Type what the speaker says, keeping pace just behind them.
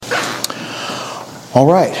All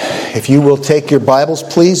right, if you will take your Bibles,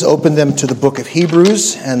 please open them to the book of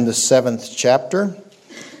Hebrews and the 7th chapter.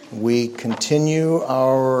 We continue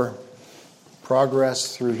our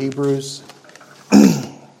progress through Hebrews.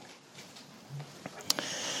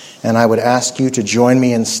 And I would ask you to join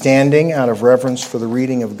me in standing out of reverence for the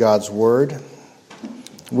reading of God's Word.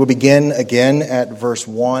 We'll begin again at verse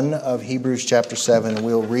 1 of Hebrews chapter 7, and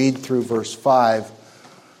we'll read through verse 5,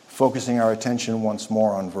 focusing our attention once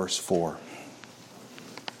more on verse 4.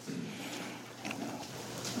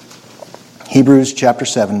 Hebrews chapter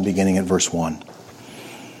 7, beginning at verse 1.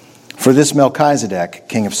 For this Melchizedek,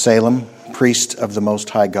 king of Salem, priest of the Most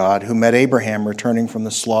High God, who met Abraham returning from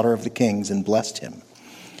the slaughter of the kings and blessed him,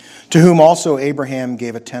 to whom also Abraham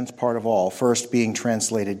gave a tenth part of all, first being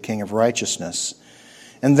translated king of righteousness,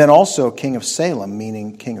 and then also king of Salem,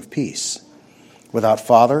 meaning king of peace, without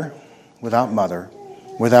father, without mother,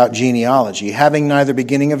 without genealogy, having neither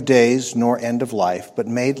beginning of days nor end of life, but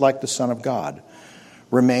made like the Son of God,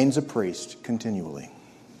 remains a priest continually.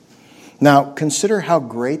 Now consider how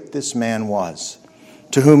great this man was,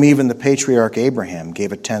 to whom even the patriarch Abraham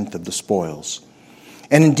gave a tenth of the spoils.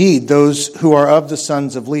 And indeed, those who are of the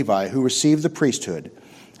sons of Levi, who receive the priesthood,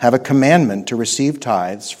 have a commandment to receive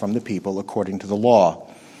tithes from the people according to the law,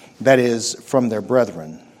 that is, from their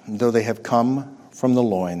brethren, though they have come from the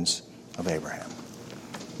loins of Abraham.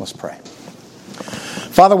 Let's pray.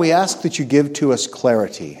 Father, we ask that you give to us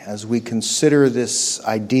clarity as we consider this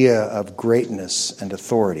idea of greatness and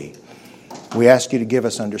authority. We ask you to give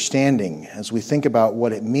us understanding as we think about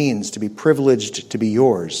what it means to be privileged to be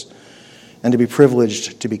yours and to be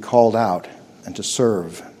privileged to be called out and to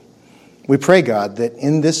serve. We pray, God, that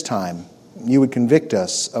in this time you would convict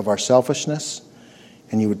us of our selfishness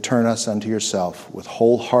and you would turn us unto yourself with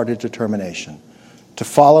wholehearted determination to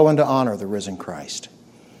follow and to honor the risen Christ.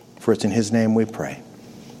 For it's in his name we pray.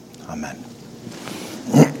 Amen.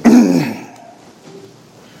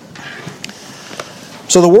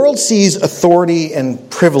 So the world sees authority and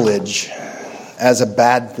privilege as a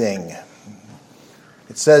bad thing.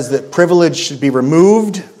 It says that privilege should be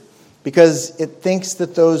removed because it thinks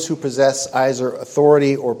that those who possess either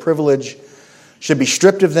authority or privilege should be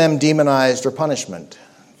stripped of them, demonized, or punishment.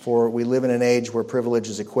 For we live in an age where privilege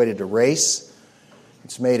is equated to race.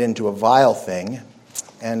 It's made into a vile thing.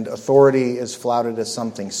 And authority is flouted as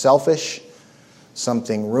something selfish,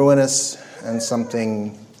 something ruinous, and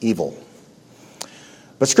something evil.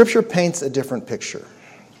 But Scripture paints a different picture.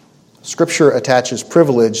 Scripture attaches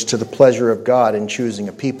privilege to the pleasure of God in choosing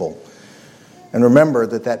a people. And remember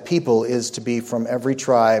that that people is to be from every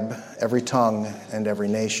tribe, every tongue, and every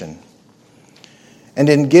nation. And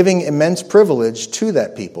in giving immense privilege to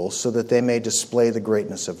that people so that they may display the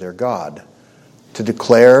greatness of their God, to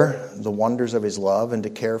declare the wonders of his love and to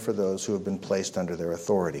care for those who have been placed under their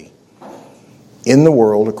authority. In the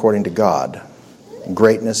world, according to God,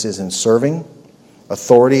 greatness is in serving,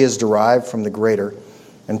 authority is derived from the greater,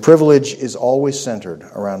 and privilege is always centered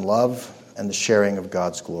around love and the sharing of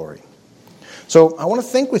God's glory. So I want to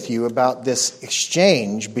think with you about this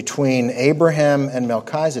exchange between Abraham and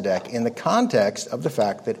Melchizedek in the context of the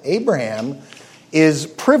fact that Abraham is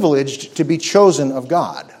privileged to be chosen of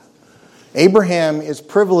God. Abraham is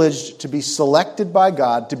privileged to be selected by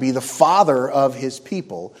God to be the father of his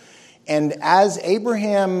people. And as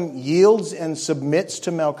Abraham yields and submits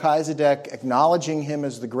to Melchizedek, acknowledging him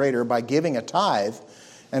as the greater by giving a tithe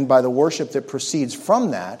and by the worship that proceeds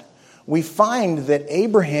from that, we find that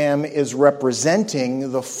Abraham is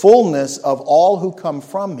representing the fullness of all who come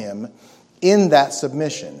from him in that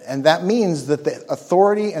submission. And that means that the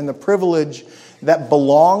authority and the privilege that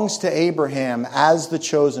belongs to Abraham as the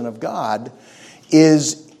chosen of God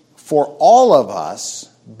is for all of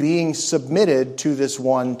us being submitted to this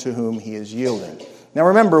one to whom he is yielding. Now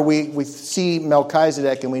remember, we see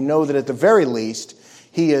Melchizedek and we know that at the very least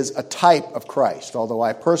he is a type of Christ, although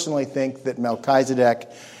I personally think that Melchizedek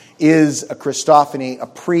is a Christophany, a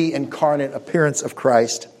pre-incarnate appearance of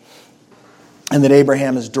Christ, and that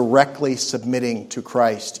Abraham is directly submitting to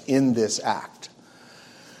Christ in this act.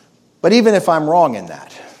 But even if I'm wrong in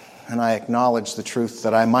that, and I acknowledge the truth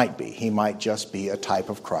that I might be, he might just be a type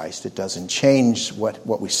of Christ. It doesn't change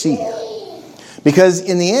what we see here. Because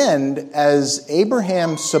in the end, as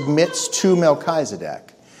Abraham submits to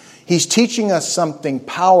Melchizedek, he's teaching us something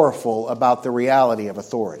powerful about the reality of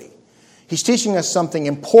authority. He's teaching us something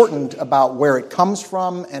important about where it comes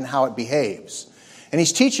from and how it behaves. And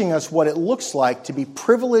he's teaching us what it looks like to be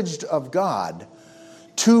privileged of God,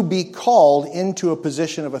 to be called into a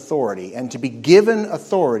position of authority and to be given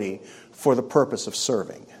authority for the purpose of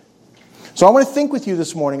serving. So I want to think with you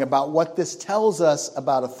this morning about what this tells us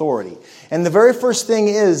about authority. And the very first thing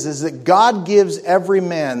is that God gives every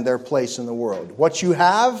man their place in the world. What you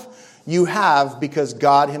have because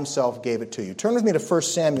God himself gave it to you. Turn with me to 1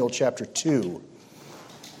 Samuel chapter 2.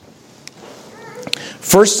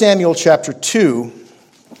 1 Samuel chapter 2,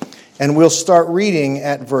 and we'll start reading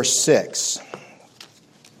at verse 6.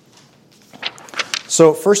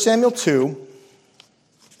 So 1 Samuel 2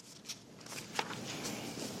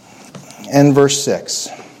 and verse 6.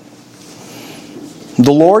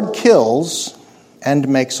 The Lord kills and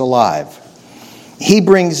makes alive. He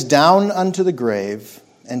brings down unto the grave,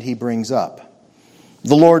 and he brings up.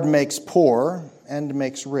 The Lord makes poor and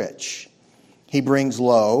makes rich. He brings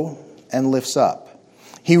low and lifts up.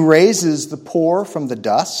 He raises the poor from the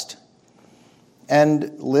dust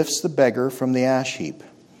and lifts the beggar from the ash heap,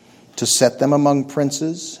 to set them among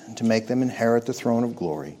princes and to make them inherit the throne of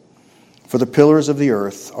glory. For the pillars of the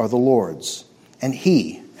earth are the Lord's, and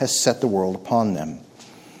he has set the world upon them.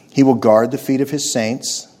 He will guard the feet of his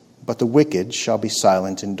saints, but the wicked shall be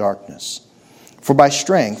silent in darkness. For by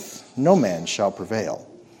strength no man shall prevail.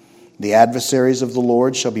 The adversaries of the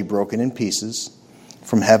Lord shall be broken in pieces.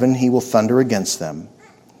 From heaven he will thunder against them.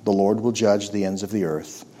 The Lord will judge the ends of the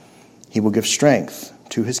earth. He will give strength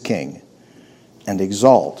to his king and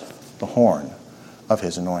exalt the horn of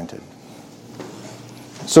his anointed.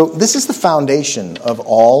 So this is the foundation of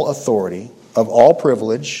all authority, of all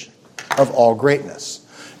privilege, of all greatness.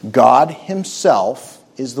 God himself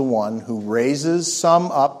is the one who raises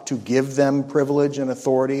some up to give them privilege and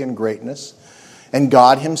authority and greatness. And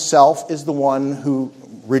God himself is the one who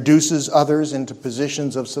reduces others into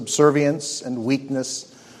positions of subservience and weakness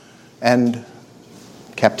and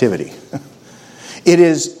captivity. It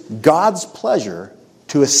is God's pleasure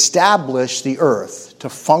to establish the earth to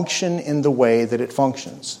function in the way that it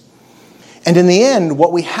functions. And in the end,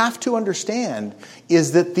 what we have to understand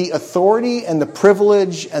is that the authority and the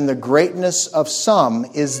privilege and the greatness of some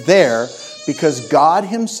is there because God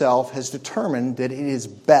himself has determined that it is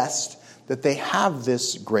best that they have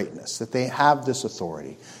this greatness, that they have this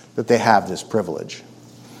authority, that they have this privilege.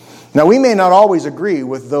 Now, we may not always agree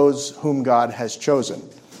with those whom God has chosen.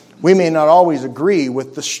 We may not always agree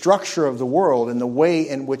with the structure of the world and the way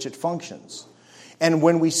in which it functions. And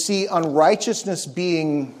when we see unrighteousness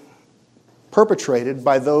being perpetrated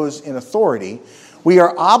by those in authority, we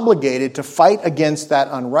are obligated to fight against that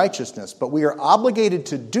unrighteousness. But we are obligated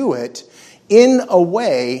to do it in a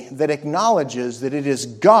way that acknowledges that it is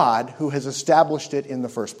God who has established it in the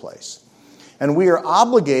first place. And we are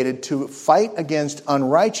obligated to fight against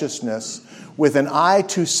unrighteousness with an eye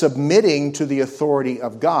to submitting to the authority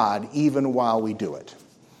of God even while we do it.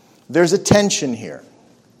 There's a tension here.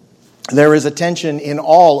 There is a tension in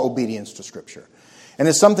all obedience to Scripture. And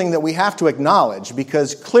it's something that we have to acknowledge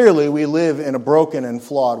because clearly we live in a broken and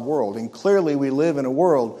flawed world. And clearly we live in a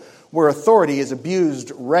world where authority is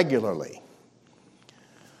abused regularly.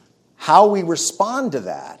 How we respond to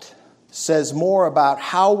that says more about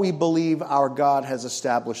how we believe our God has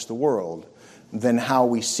established the world than how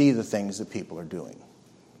we see the things that people are doing.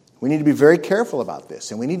 We need to be very careful about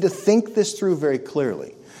this, and we need to think this through very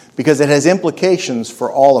clearly because it has implications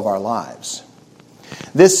for all of our lives.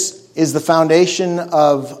 This is the foundation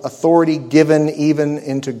of authority given even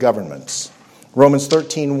into governments. Romans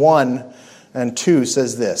 13:1 and 2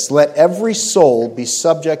 says this, "Let every soul be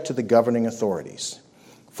subject to the governing authorities,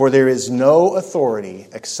 for there is no authority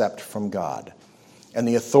except from God. And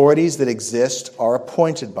the authorities that exist are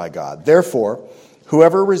appointed by God. Therefore,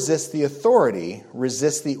 whoever resists the authority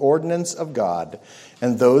resists the ordinance of God,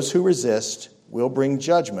 and those who resist will bring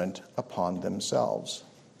judgment upon themselves."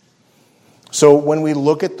 So when we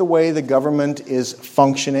look at the way the government is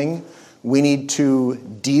functioning, we need to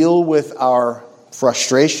deal with our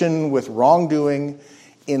frustration with wrongdoing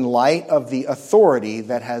in light of the authority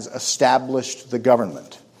that has established the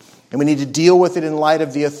government. And we need to deal with it in light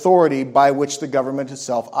of the authority by which the government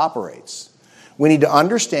itself operates. We need to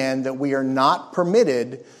understand that we are not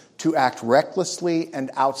permitted to act recklessly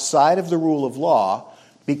and outside of the rule of law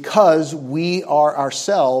because we are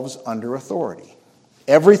ourselves under authority.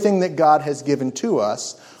 Everything that God has given to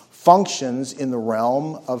us functions in the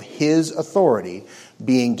realm of his authority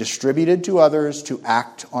being distributed to others to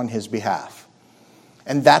act on his behalf.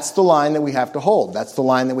 And that's the line that we have to hold. That's the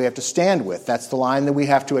line that we have to stand with. That's the line that we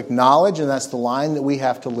have to acknowledge, and that's the line that we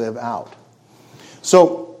have to live out.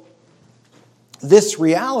 So, this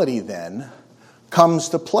reality then comes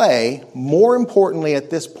to play, more importantly at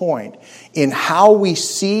this point, in how we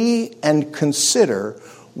see and consider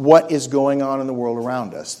what is going on in the world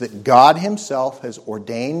around us. That God himself has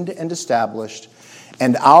ordained and established,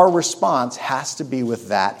 And our response has to be with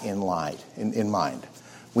that in mind.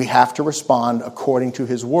 We have to respond according to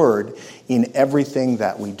his word in everything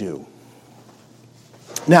that we do.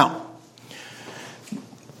 Now,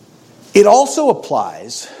 it also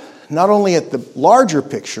applies not only at the larger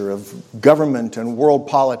picture of government and world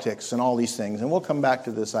politics and all these things, and we'll come back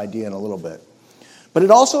to this idea in a little bit, but it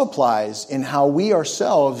also applies in how we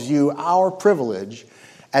ourselves view our privilege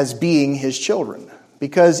as being his children.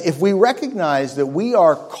 Because if we recognize that we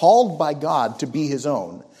are called by God to be his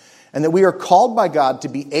own, and that we are called by God to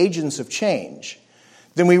be agents of change,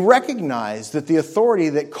 then we recognize that the authority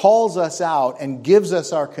that calls us out and gives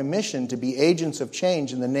us our commission to be agents of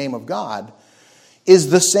change in the name of God is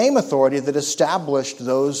the same authority that established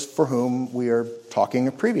those for whom we are talking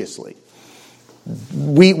previously.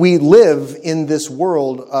 We live in this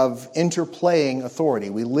world of interplaying authority.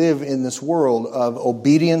 We live in this world of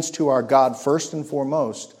obedience to our God first and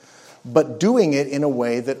foremost, but doing it in a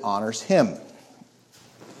way that honors him.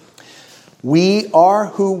 We are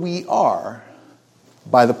who we are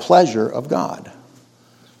by the pleasure of God,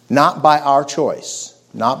 not by our choice,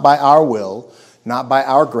 not by our will, not by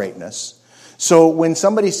our greatness. So when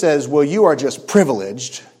somebody says, well, you are just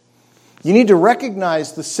privileged, you need to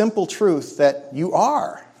recognize the simple truth that you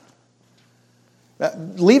are.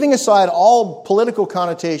 Leaving aside all political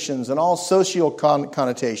connotations and all social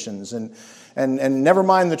connotations, and never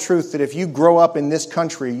mind the truth that if you grow up in this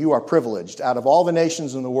country, you are privileged. Out of all the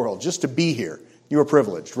nations in the world, just to be here, you are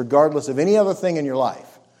privileged, regardless of any other thing in your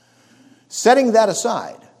life. Setting that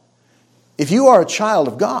aside, if you are a child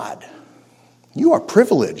of God, you are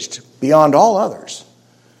privileged beyond all others.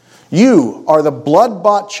 You are the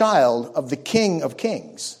blood-bought child of the King of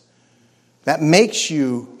Kings. That makes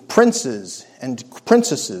you princes and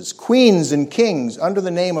princesses, queens and kings under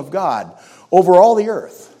the name of God over all the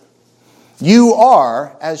earth. You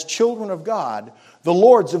are, as children of God, the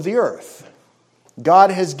lords of the earth. God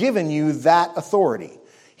has given you that authority.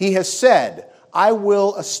 He has said, I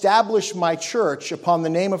will establish my church upon the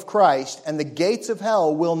name of Christ, and the gates of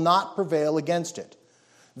hell will not prevail against it.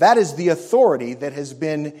 That is the authority that has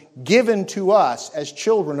been given to us as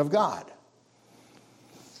children of God.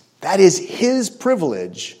 That is his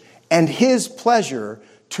privilege and his pleasure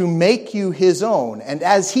to make you his own. And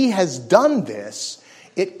as he has done this,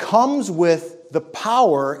 it comes with the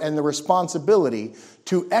power and the responsibility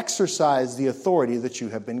to exercise the authority that you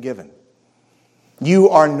have been given. You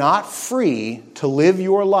are not free to live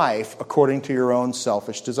your life according to your own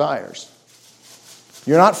selfish desires.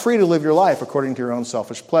 You're not free to live your life according to your own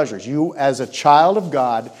selfish pleasures. You, as a child of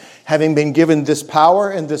God, having been given this power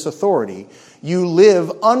and this authority, you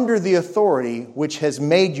live under the authority which has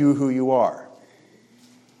made you who you are.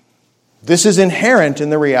 This is inherent in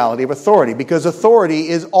the reality of authority, because authority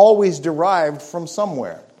is always derived from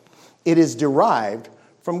somewhere. It is derived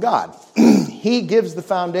from God. He gives the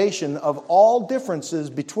foundation of all differences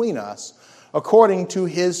between us according to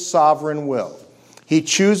his sovereign will. He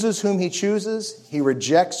chooses whom he chooses. He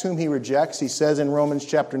rejects whom he rejects. He says in Romans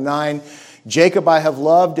chapter 9, Jacob I have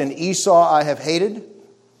loved and Esau I have hated.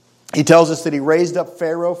 He tells us that he raised up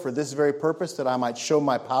Pharaoh for this very purpose, that I might show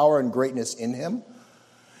my power and greatness in him.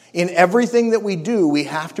 In everything that we do, we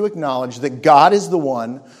have to acknowledge that God is the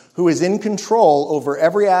one who is in control over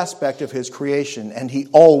every aspect of his creation, and he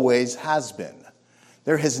always has been.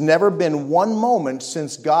 There has never been one moment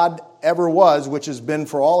since God ever was, which has been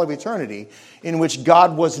for all of eternity, in which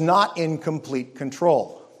God was not in complete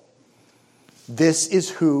control. This is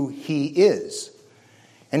who he is.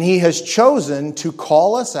 And he has chosen to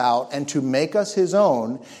call us out and to make us his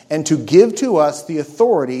own and to give to us the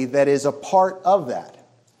authority that is a part of that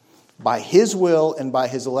by his will and by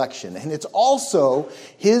his election. And it's also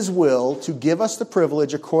his will to give us the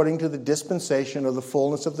privilege according to the dispensation of the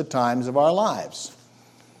fullness of the times of our lives.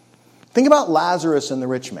 Think about Lazarus and the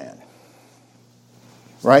rich man.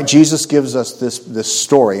 Right? Jesus gives us this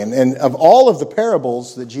story. And of all of the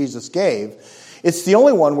parables that Jesus gave, it's the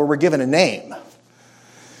only one where we're given a name,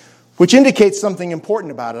 which indicates something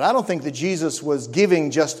important about it. I don't think that Jesus was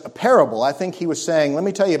giving just a parable. I think he was saying, let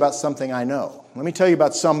me tell you about something I know. Let me tell you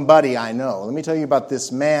about somebody I know. Let me tell you about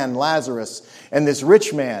this man, Lazarus, and this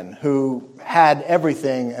rich man who had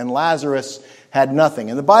everything, and Lazarus had nothing.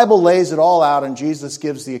 And the Bible lays it all out, and Jesus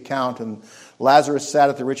gives the account, and Lazarus sat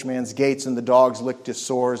at the rich man's gates, and the dogs licked his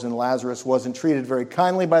sores, and Lazarus wasn't treated very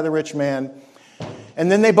kindly by the rich man. And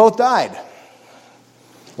then they both died.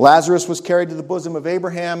 Lazarus was carried to the bosom of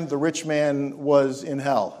Abraham. The rich man was in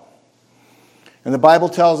hell. And the Bible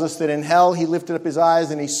tells us that in hell he lifted up his eyes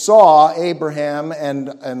and he saw Abraham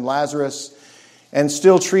and Lazarus, and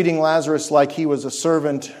still treating Lazarus like he was a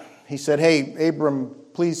servant, he said, hey, Abram,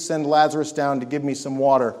 please send Lazarus down to give me some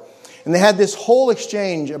water. And they had this whole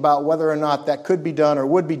exchange about whether or not that could be done or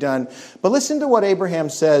would be done. But listen to what Abraham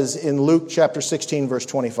says in Luke chapter 16, verse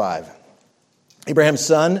 25. Abraham's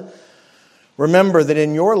son, remember that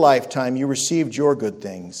in your lifetime you received your good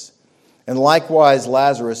things, and likewise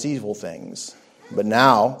Lazarus evil things. But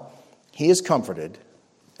now he is comforted,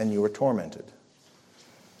 and you are tormented.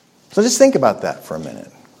 So just think about that for a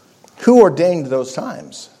minute. Who ordained those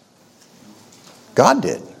times? God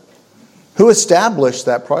did. Who established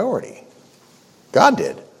that priority? God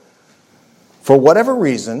did. For whatever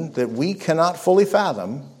reason that we cannot fully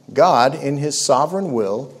fathom, God, in his sovereign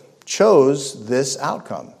will, chose this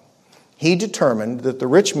outcome. He determined that the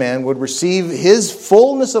rich man would receive his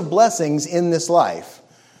fullness of blessings in this life.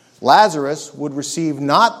 Lazarus would receive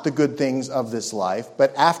not the good things of this life,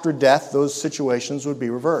 but after death, those situations would be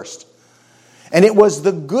reversed. And it was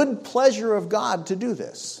the good pleasure of God to do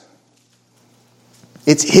this.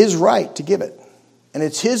 It's his right to give it. And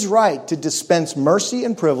it's his right to dispense mercy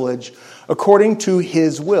and privilege according to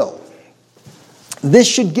his will. This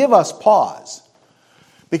should give us pause.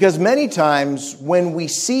 Because many times when we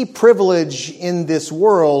see privilege in this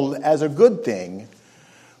world as a good thing,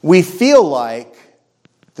 we feel like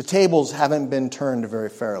the tables haven't been turned very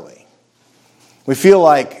fairly. We feel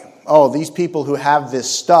like, oh, these people who have this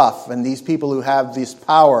stuff and these people who have this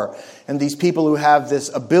power and these people who have this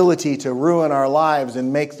ability to ruin our lives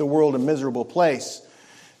and make the world a miserable place,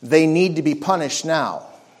 they need to be punished now.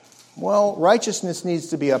 Well, righteousness needs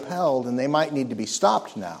to be upheld and they might need to be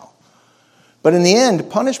stopped now. But in the end,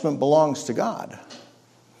 punishment belongs to God.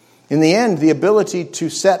 In the end, the ability to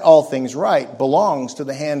set all things right belongs to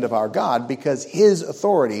the hand of our God because his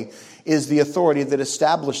authority is the authority that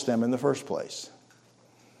established them in the first place.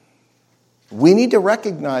 We need to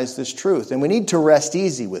recognize this truth, and we need to rest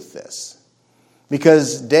easy with this,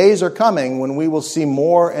 because days are coming when we will see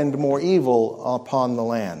more and more evil upon the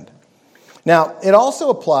land. Now, it also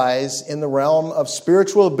applies in the realm of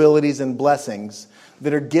spiritual abilities and blessings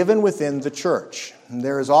that are given within the church. And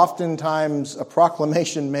there is oftentimes a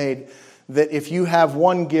proclamation made that if you have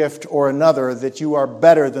one gift or another, that you are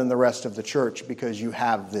better than the rest of the church because you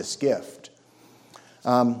have this gift.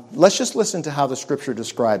 Let's just listen to how the Scripture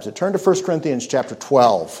describes it. Turn to 1 Corinthians chapter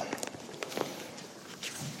 12.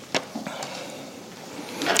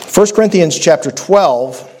 1 Corinthians chapter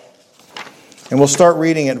 12, and we'll start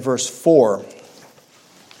reading at verse 4.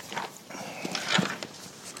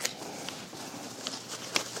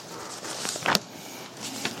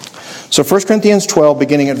 So 1 Corinthians 12,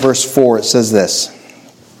 beginning at verse 4, it says this.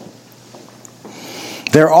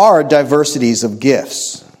 There are diversities of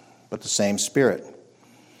gifts, but the same Spirit.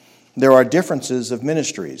 There are differences of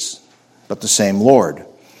ministries, but the same Lord.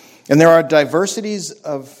 And there are diversities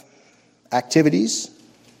of activities,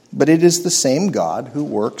 but it is the same God who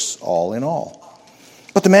works all in all.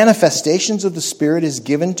 But the manifestations of the Spirit is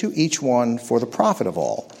given to each one for the profit of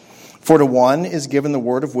all. For to one is given the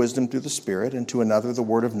word of wisdom through the Spirit, and to another the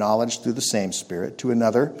word of knowledge through the same Spirit, to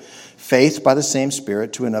another faith by the same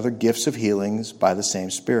Spirit, to another gifts of healings by the same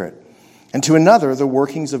Spirit, and to another the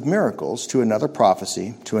workings of miracles, to another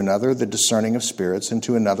prophecy, to another the discerning of spirits, and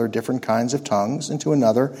to another different kinds of tongues, and to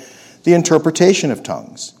another the interpretation of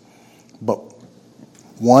tongues. But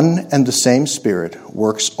one and the same Spirit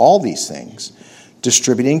works all these things,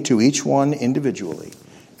 distributing to each one individually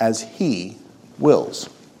as he wills.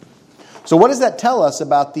 So what does that tell us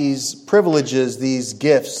about these privileges, these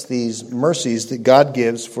gifts, these mercies that God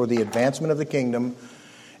gives for the advancement of the kingdom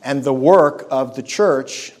and the work of the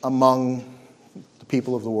church among the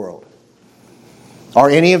people of the world?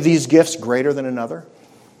 Are any of these gifts greater than another?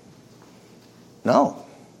 No.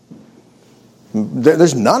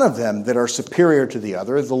 There's none of them that are superior to the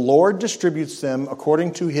other. The Lord distributes them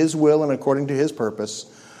according to his will and according to his purpose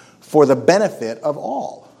for the benefit of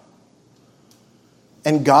all.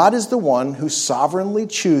 And God is the one who sovereignly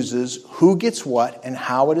chooses who gets what and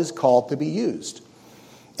how it is called to be used.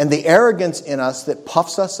 And the arrogance in us that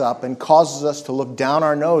puffs us up and causes us to look down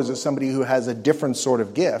our nose at somebody who has a different sort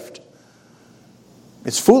of gift,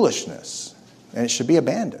 it's foolishness, and it should be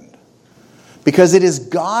abandoned. Because it is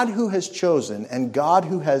God who has chosen and God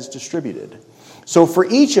who has distributed. So for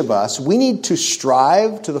each of us, we need to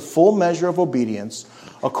strive to the full measure of obedience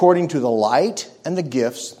according to the light and the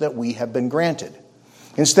gifts that we have been granted.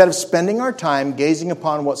 Instead of spending our time gazing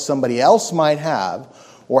upon what somebody else might have,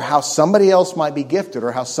 or how somebody else might be gifted,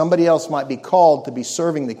 or how somebody else might be called to be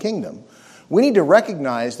serving the kingdom, we need to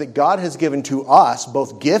recognize that God has given to us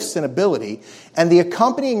both gifts and ability, and the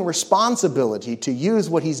accompanying responsibility to use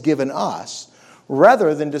what he's given us,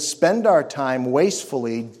 rather than to spend our time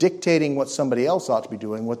wastefully dictating what somebody else ought to be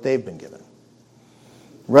doing, what they've been given.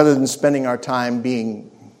 rather than spending our time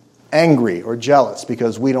being angry or jealous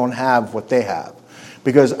because we don't have what they have,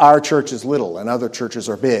 because our church is little and other churches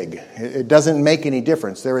are big. It doesn't make any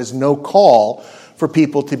difference. There is no call for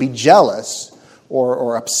people to be jealous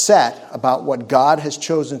or upset about what God has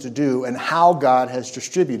chosen to do and how God has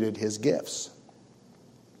distributed his gifts.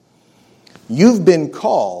 You've been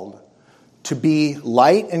called to be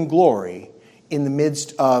light and glory in the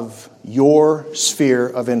midst of your sphere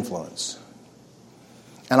of influence.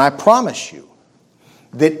 And I promise you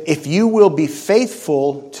that if you will be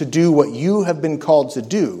faithful to do what you have been called to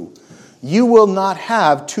do, you will not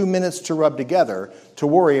have 2 minutes to rub together to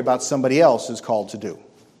worry about somebody else is called to do.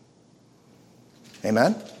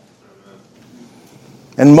 Amen?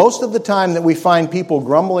 And most of the time that we find people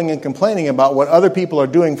grumbling and complaining about what other people are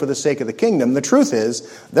doing for the sake of the kingdom, the truth is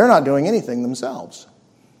they're not doing anything themselves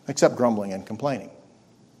except grumbling and complaining.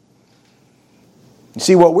 You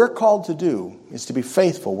see, what we're called to do is to be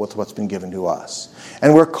faithful with what's been given to us.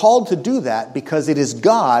 And we're called to do that because it is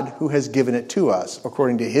God who has given it to us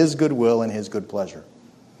according to his good will and his good pleasure.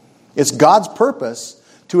 It's God's purpose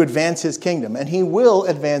to advance his kingdom, and he will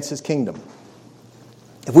advance his kingdom.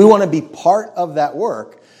 If we want to be part of that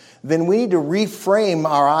work, then we need to reframe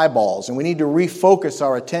our eyeballs and we need to refocus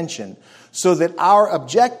our attention so that our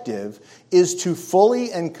objective is to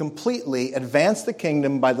fully and completely advance the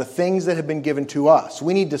kingdom by the things that have been given to us.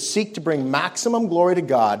 We need to seek to bring maximum glory to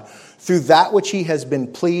God through that which he has been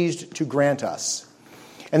pleased to grant us.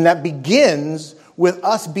 And that begins with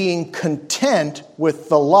us being content with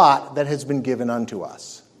the lot that has been given unto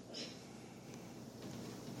us.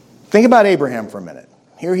 Think about Abraham for a minute.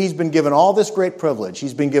 Here he's been given all this great privilege.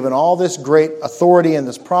 He's been given all this great authority and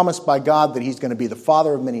this promise by God that he's going to be the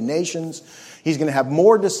father of many nations. He's going to have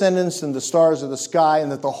more descendants than the stars of the sky,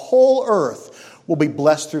 and that the whole earth will be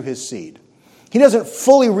blessed through his seed. He doesn't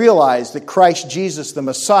fully realize that Christ Jesus, the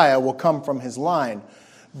Messiah, will come from his line,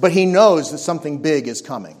 but he knows that something big is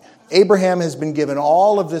coming. Abraham has been given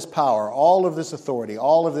all of this power, all of this authority,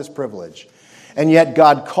 all of this privilege, and yet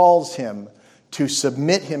God calls him to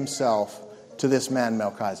submit himself to this man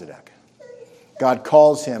Melchizedek. God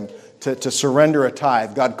calls him to surrender a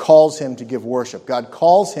tithe. God calls him to give worship. God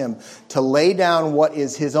calls him to lay down what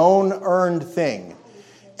is his own earned thing.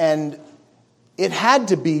 And it had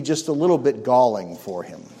to be just a little bit galling for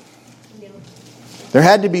him. There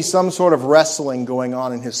had to be some sort of wrestling going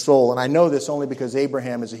on in his soul. And I know this only because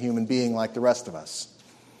Abraham is a human being like the rest of us.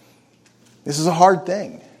 This is a hard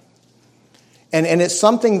thing. And it's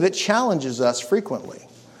something that challenges us frequently.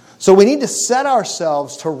 So we need to set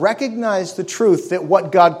ourselves to recognize the truth that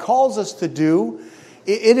what God calls us to do,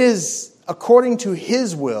 it is according to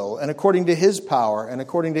his will and according to his power and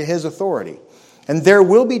according to his authority. And there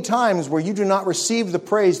will be times where you do not receive the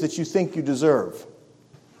praise that you think you deserve.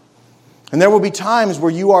 And there will be times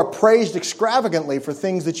where you are praised extravagantly for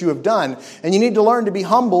things that you have done. And you need to learn to be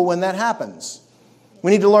humble when that happens.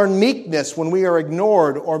 We need to learn meekness when we are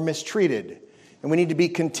ignored or mistreated. And we need to be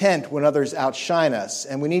content when others outshine us.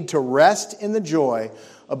 And we need to rest in the joy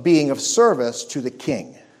of being of service to the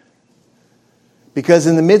King. Because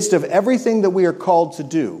in the midst of everything that we are called to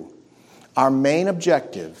do, our main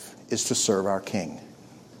objective is to serve our King.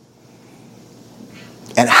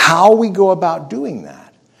 And how we go about doing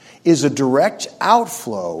that is a direct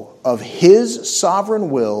outflow of his sovereign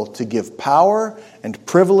will to give power and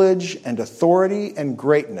privilege and authority and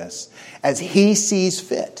greatness as he sees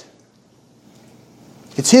fit.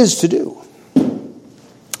 It's his to do.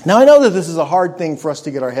 Now, I know that this is a hard thing for us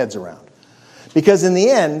to get our heads around. Because in the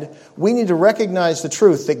end, we need to recognize the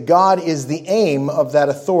truth that God is the aim of that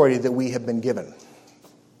authority that we have been given.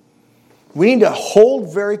 We need to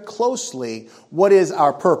hold very closely what is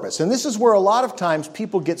our purpose. And this is where a lot of times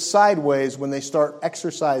people get sideways when they start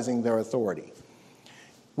exercising their authority.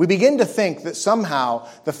 We begin to think that somehow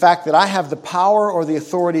the fact that I have the power or the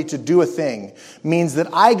authority to do a thing means that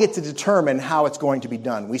I get to determine how it's going to be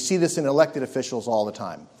done. We see this in elected officials all the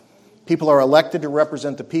time. People are elected to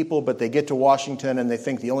represent the people, but they get to Washington and they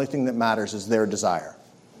think the only thing that matters is their desire.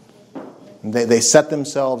 They set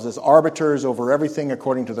themselves as arbiters over everything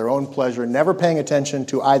according to their own pleasure, never paying attention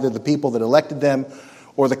to either the people that elected them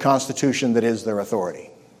or the Constitution that is their authority.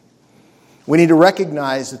 We need to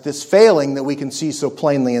recognize that this failing that we can see so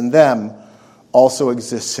plainly in them also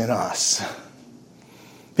exists in us.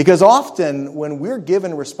 Because often when we're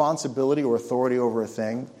given responsibility or authority over a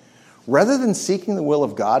thing, rather than seeking the will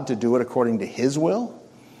of God to do it according to his will,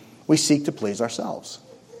 we seek to please ourselves.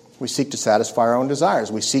 We seek to satisfy our own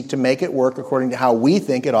desires. We seek to make it work according to how we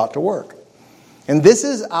think it ought to work. And this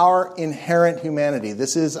is our inherent humanity.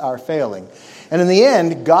 This is our failing. And in the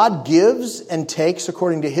end, God gives and takes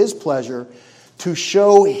according to his pleasure to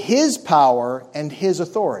show his power and his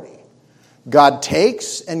authority. God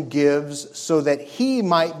takes and gives so that he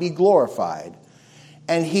might be glorified.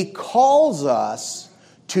 And he calls us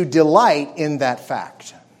to delight in that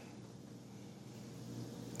fact.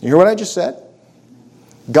 You hear what I just said?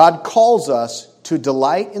 God calls us to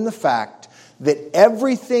delight in the fact that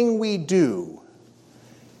everything we do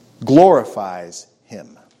glorifies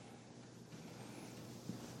him.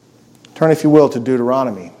 Turn, if you will, to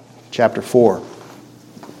Deuteronomy chapter 4.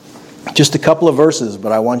 Just a couple of verses,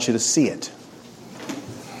 but I want you to see it.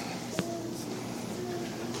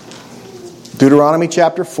 Deuteronomy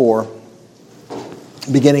chapter 4,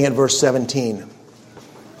 beginning at verse 17.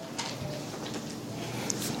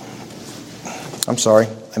 I'm sorry,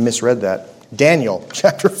 I misread that. Daniel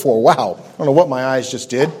chapter 4. Wow, I don't know what my eyes just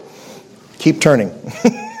did. Keep turning.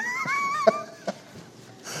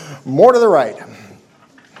 More to the right.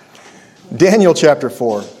 Daniel chapter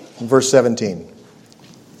 4, verse 17.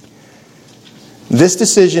 This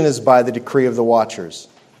decision is by the decree of the watchers,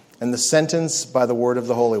 and the sentence by the word of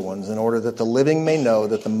the holy ones, in order that the living may know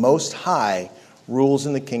that the Most High rules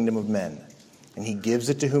in the kingdom of men. And he gives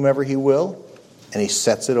it to whomever he will, and he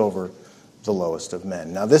sets it over the lowest of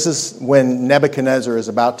men. Now this is when Nebuchadnezzar is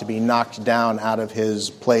about to be knocked down out of his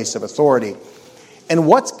place of authority. And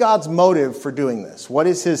what's God's motive for doing this? What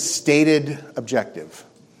is his stated objective?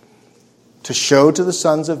 To show to the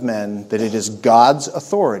sons of men that it is God's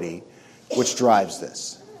authority which drives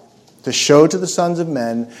this. To show to the sons of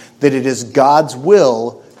men that it is God's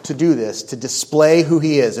will to do this, to display who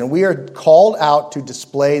he is. And we are called out to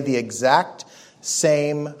display the exact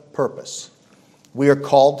same purpose. We are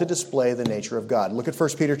called to display the nature of God. Look at 1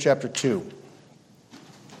 Peter chapter 2.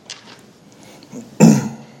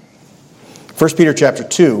 1 Peter chapter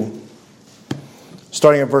 2,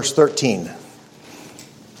 starting at verse 13.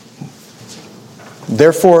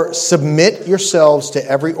 Therefore, submit yourselves to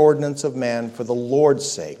every ordinance of man for the Lord's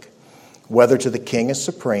sake, whether to the king as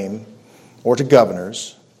supreme, or to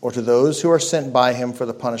governors, or to those who are sent by him for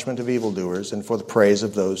the punishment of evildoers and for the praise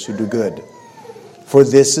of those who do good. For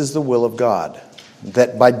this is the will of God,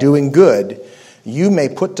 that by doing good you may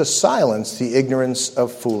put to silence the ignorance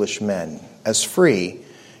of foolish men, as free,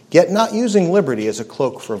 yet not using liberty as a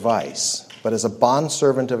cloak for vice, but as a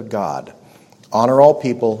bondservant of God. Honor all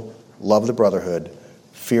people, love the brotherhood,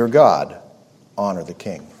 fear God, honor the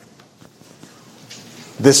king.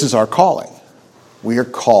 This is our calling. We are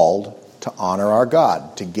called to honor our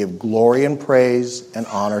God, to give glory and praise and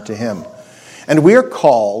honor to him. And we are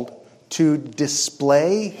called to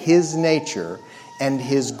display his nature and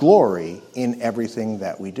his glory in everything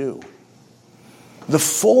that we do. The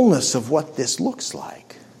fullness of what this looks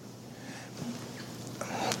like.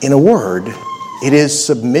 In a word, it is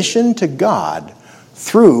submission to God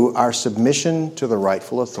through our submission to the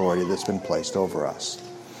rightful authority that's been placed over us.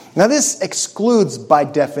 Now this excludes by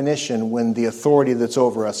definition when the authority that's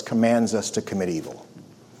over us commands us to commit evil.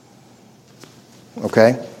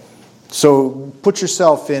 Okay? So put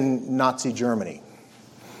yourself in Nazi Germany.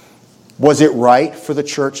 Was it right for the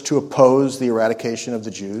church to oppose the eradication of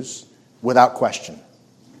the Jews? Without question.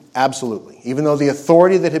 Absolutely. Even though the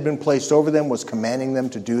authority that had been placed over them was commanding them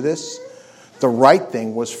to do this, the right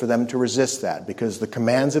thing was for them to resist that, because the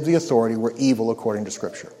commands of the authority were evil according to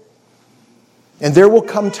Scripture. And there will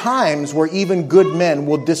come times where even good men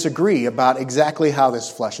will disagree about exactly how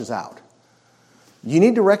this fleshes out. You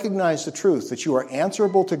need to recognize the truth that you are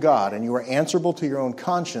answerable to God and you are answerable to your own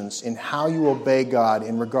conscience in how you obey God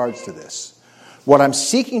in regards to this. What I'm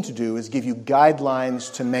seeking to do is give you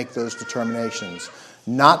guidelines to make those determinations,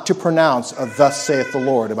 not to pronounce a thus saith the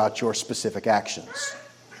Lord about your specific actions.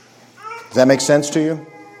 Does that make sense to you?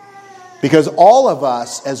 Because all of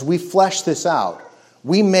us, as we flesh this out,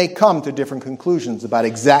 we may come to different conclusions about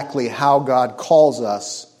exactly how God calls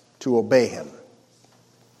us to obey him.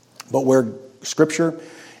 But where Scripture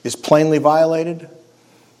is plainly violated,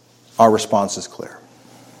 our response is clear.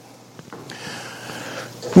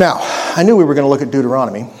 Now, I knew we were going to look at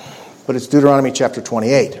Deuteronomy, but it's Deuteronomy chapter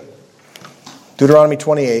 28. Deuteronomy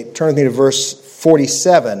 28, turn with me to verse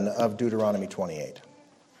 47 of Deuteronomy 28.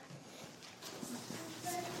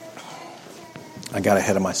 I got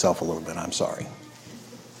ahead of myself a little bit, I'm sorry.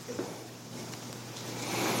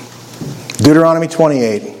 Deuteronomy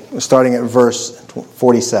 28, starting at verse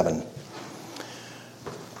 47.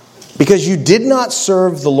 Because you did not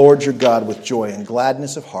serve the Lord your God with joy and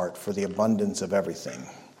gladness of heart for the abundance of everything.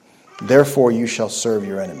 Therefore you shall serve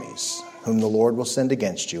your enemies, whom the Lord will send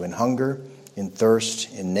against you in hunger, in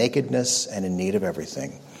thirst, in nakedness, and in need of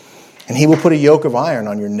everything. And he will put a yoke of iron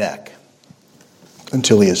on your neck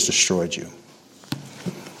until he has destroyed you.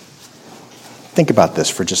 Think about this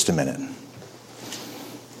for just a minute.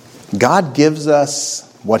 God gives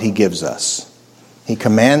us what he gives us. He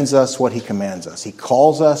commands us what he commands us. He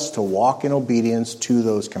calls us to walk in obedience to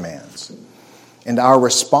those commands. And our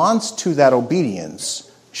response to that obedience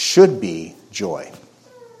should be joy.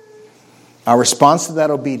 Our response to that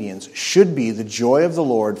obedience should be the joy of the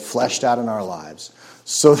Lord fleshed out in our lives,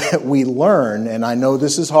 so that we learn, and I know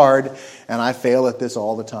this is hard, and I fail at this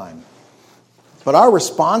all the time. But our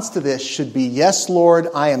response to this should be, yes, Lord,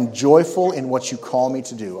 I am joyful in what you call me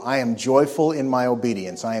to do. I am joyful in my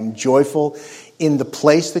obedience. I am joyful in the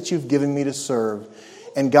place that you've given me to serve.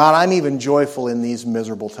 And God, I'm even joyful in these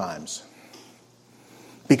miserable times.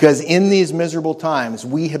 Because in these miserable times,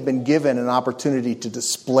 we have been given an opportunity to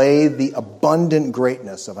display the abundant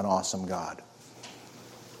greatness of an awesome God.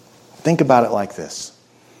 Think about it like this.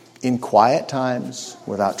 In quiet times,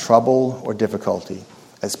 without trouble or difficulty,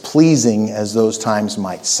 as pleasing as those times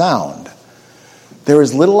might sound, there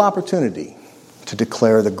is little opportunity to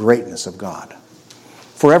declare the greatness of God.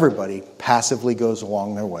 For everybody passively goes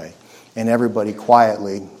along their way, and everybody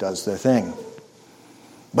quietly does their thing.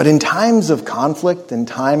 But in times of conflict, in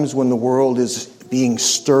times when the world is being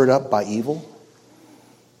stirred up by evil,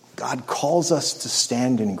 God calls us to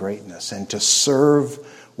stand in greatness and to serve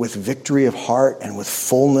with victory of heart and with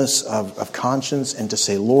fullness of conscience, and to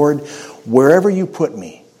say, Lord, wherever you put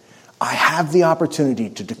me, I have the opportunity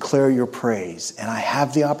to declare your praise, and I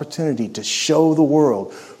have the opportunity to show the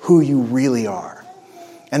world who you really are.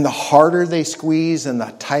 And the harder they squeeze and the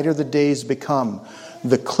tighter the days become,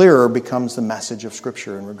 the clearer becomes the message of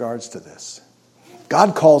Scripture in regards to this.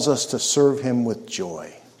 God calls us to serve him with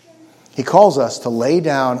joy. He calls us to lay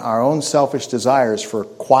down our own selfish desires for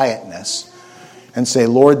quietness and say,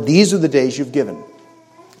 Lord, these are the days you've given.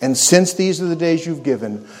 And since these are the days you've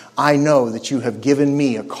given, I know that you have given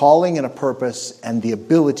me a calling and a purpose and the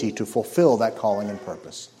ability to fulfill that calling and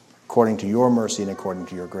purpose according to your mercy and according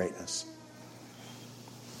to your greatness.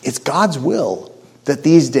 It's God's will that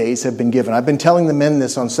these days have been given. I've been telling the men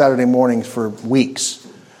this on Saturday mornings for weeks.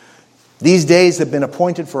 These days have been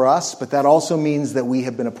appointed for us, but that also means that we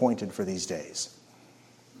have been appointed for these days.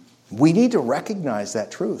 We need to recognize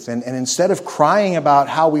that truth. And instead of crying about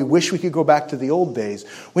how we wish we could go back to the old days,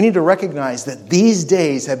 we need to recognize that these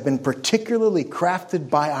days have been particularly crafted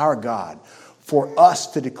by our God for us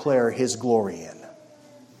to declare his glory in.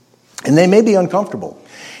 And they may be uncomfortable,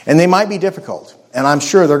 and they might be difficult, and I'm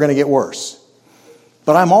sure they're going to get worse.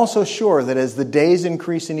 But I'm also sure that as the days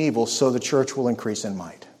increase in evil, so the church will increase in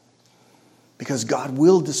might. Because God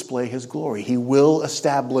will display his glory. He will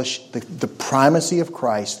establish the primacy of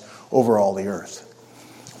Christ over all the earth.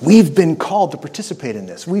 We've been called to participate in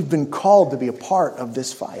this. We've been called to be a part of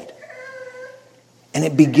this fight. And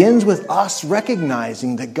it begins with us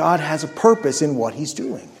recognizing that God has a purpose in what he's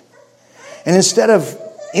doing. And instead of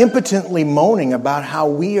impotently moaning about how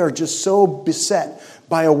we are just so beset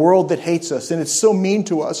by a world that hates us and it's so mean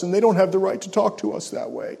to us and they don't have the right to talk to us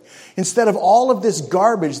that way, instead of all of this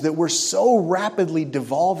garbage that we're so rapidly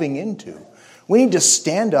devolving into, we need to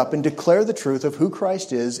stand up and declare the truth of who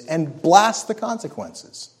Christ is and blast the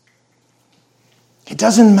consequences. It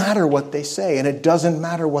doesn't matter what they say, and it doesn't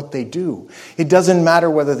matter what they do. It doesn't matter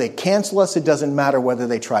whether they cancel us. It doesn't matter whether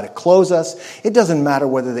they try to close us. It doesn't matter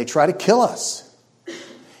whether they try to kill us.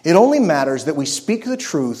 It only matters that we speak the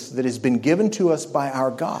truth that has been given to us by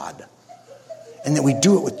our God, and that we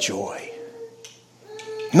do it with joy.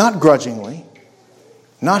 Not grudgingly,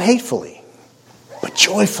 not hatefully, but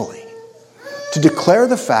joyfully. To declare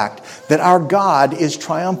the fact that our God is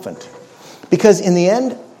triumphant. Because in the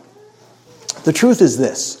end, the truth is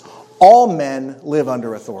this: all men live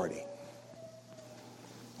under authority.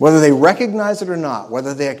 Whether they recognize it or not,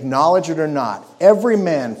 whether they acknowledge it or not, every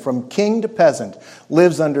man from king to peasant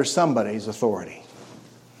lives under somebody's authority.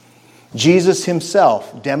 Jesus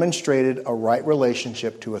himself demonstrated a right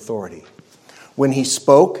relationship to authority. When he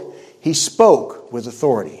spoke with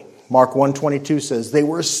authority. Mark 1:22 says, they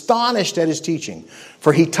were astonished at his teaching,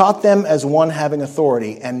 for he taught them as one having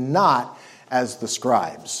authority and not as the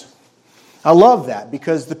scribes. I love that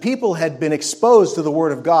because the people had been exposed to the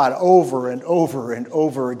Word of God over and over and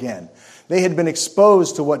over again. They had been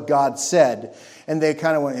exposed to what God said, and they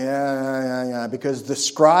kind of went, yeah, because the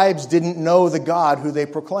scribes didn't know the God who they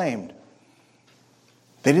proclaimed.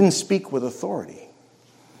 They didn't speak with authority.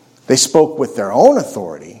 They spoke with their own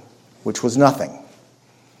authority, which was nothing.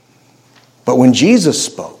 But when Jesus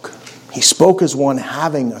spoke, he spoke as one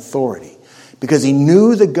having authority because he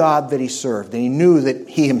knew the God that he served, and he knew that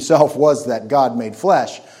he himself was that God made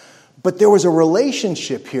flesh. But there was a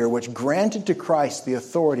relationship here which granted to Christ the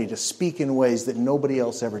authority to speak in ways that nobody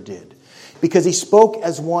else ever did, because he spoke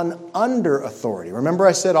as one under authority. Remember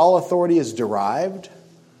I said all authority is derived?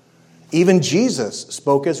 Even Jesus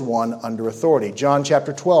spoke as one under authority. John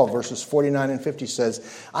chapter 12, verses 49 and 50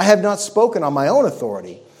 says, I have not spoken on my own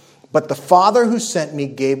authority, but the Father who sent me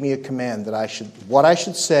gave me a command that what I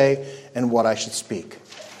should say and what I should speak.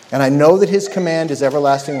 And I know that his command is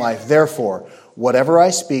everlasting life. Therefore, whatever I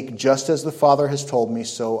speak, just as the Father has told me,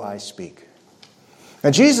 so I speak.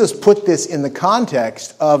 Now, Jesus put this in the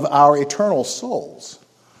context of our eternal souls.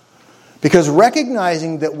 Because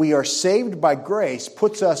recognizing that we are saved by grace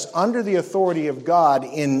puts us under the authority of God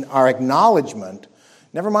in our acknowledgement,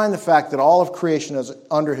 never mind the fact that all of creation is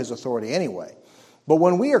under his authority anyway. But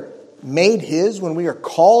when we are made his, when we are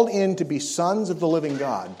called in to be sons of the living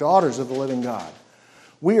God, daughters of the living God,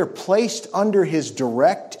 we are placed under his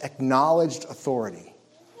direct, acknowledged authority.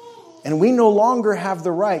 And we no longer have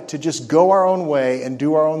the right to just go our own way and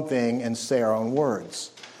do our own thing and say our own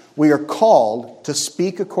words. We are called to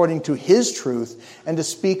speak according to his truth and to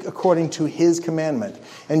speak according to his commandment.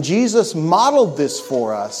 And Jesus modeled this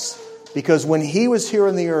for us because when he was here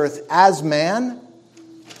on the earth as man,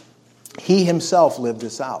 he himself lived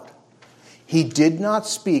this out. He did not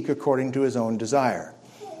speak according to his own desire.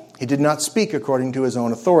 He did not speak according to his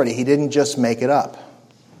own authority. He didn't just make it up.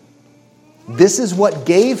 This is what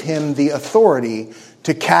gave him the authority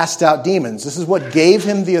to cast out demons. This is what gave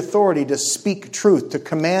him the authority to speak truth, to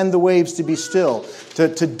command the waves to be still,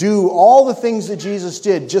 to do all the things that Jesus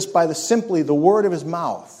did just by simply the word of his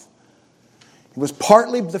mouth. It was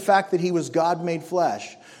partly the fact that he was God made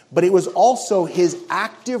flesh, but it was also his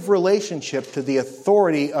active relationship to the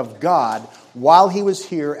authority of God while he was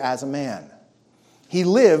here as a man. He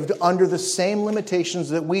lived under the same limitations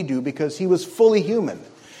that we do because he was fully human.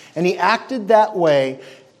 And he acted that way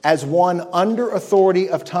as one under authority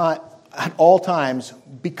of time at all times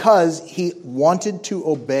because he wanted to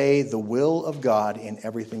obey the will of God in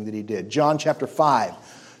everything that he did. John chapter 5,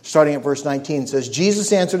 starting at verse 19, says,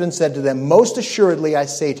 Jesus answered and said to them, most assuredly I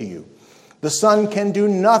say to you, the Son can do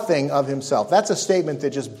nothing of himself. That's a statement that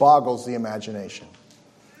just boggles the imagination.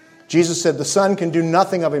 Jesus said, the Son can do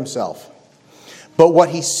nothing of himself, but what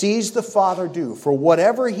he sees the Father do. For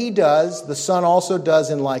whatever he does, the Son also does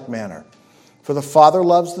in like manner. For the Father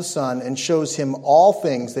loves the Son and shows him all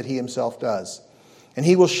things that he himself does. And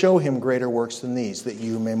he will show him greater works than these, that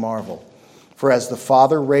you may marvel. For as the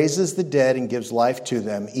Father raises the dead and gives life to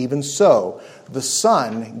them, even so the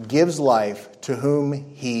Son gives life to whom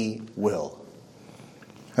he will.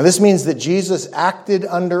 Now this means that Jesus acted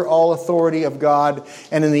under all authority of God,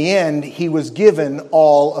 and in the end, he was given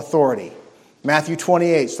all authority. Matthew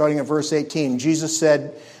 28, starting at verse 18, Jesus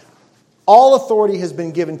said, all authority has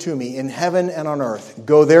been given to me in heaven and on earth.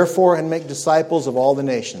 Go therefore and make disciples of all the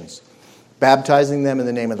nations, baptizing them in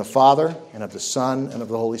the name of the Father and of the Son and of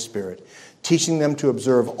the Holy Spirit, teaching them to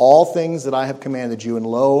observe all things that I have commanded you. And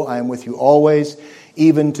lo, I am with you always,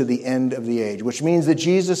 even to the end of the age. Which means that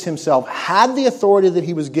Jesus himself had the authority that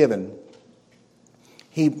he was given.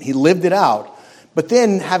 He lived it out. But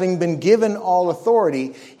then, having been given all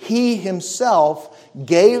authority, he himself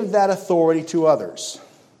gave that authority to others.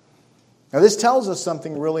 Now, this tells us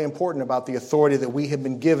something really important about the authority that we have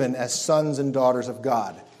been given as sons and daughters of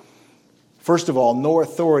God. First of all, no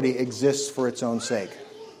authority exists for its own sake.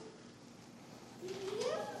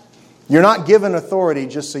 You're not given authority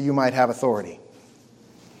just so you might have authority.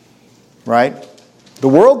 Right? The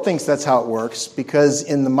world thinks that's how it works because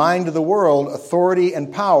in the mind of the world, authority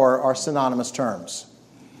and power are synonymous terms.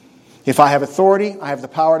 If I have authority, I have the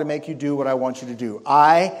power to make you do what I want you to do.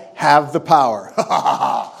 I have the power.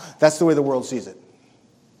 That's the way the world sees it.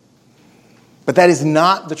 But that is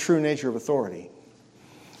not the true nature of authority.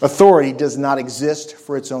 Authority does not exist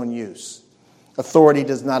for its own use. Authority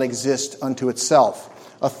does not exist unto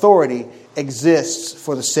itself. Authority exists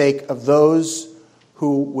for the sake of those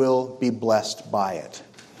who will be blessed by it.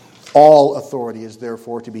 All authority is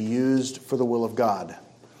therefore to be used for the will of God.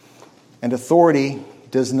 And authority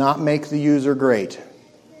does not make the user great.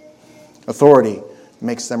 Authority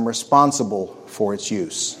makes them responsible for its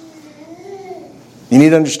use. You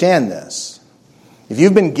need to understand this. If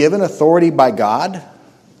you've been given authority by God,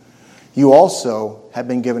 you also have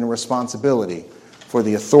been given responsibility for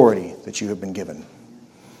the authority that you have been given.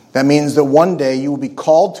 That means that one day you will be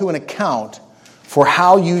called to an account for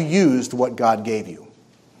how you used what God gave you,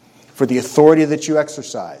 for the authority that you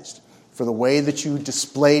exercised, for the way that you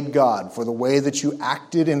displayed God, for the way that you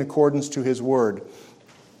acted in accordance to His Word,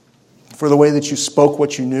 for the way that you spoke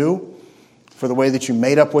what you knew, for the way that you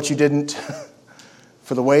made up what you didn't,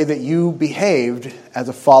 for the way that you behaved as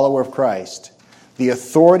a follower of Christ. The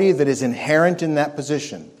authority that is inherent in that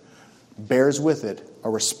position bears with it a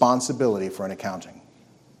responsibility for an accounting.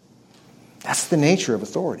 That's the nature of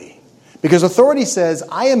authority. Because authority says,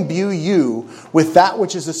 I imbue you with that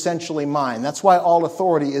which is essentially mine. That's why all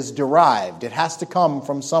authority is derived. It has to come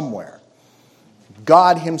from somewhere.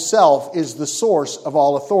 God himself is the source of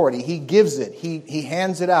all authority. He gives it. He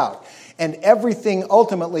hands it out. And everything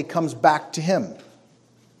ultimately comes back to him.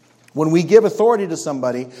 When we give authority to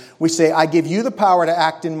somebody, we say, I give you the power to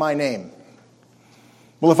act in my name.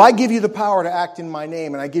 Well, if I give you the power to act in my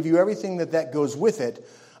name and I give you everything that goes with it,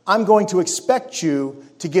 I'm going to expect you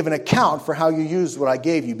to give an account for how you used what I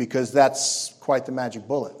gave you, because that's quite the magic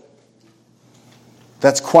bullet.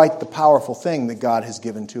 That's quite the powerful thing that God has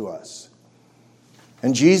given to us.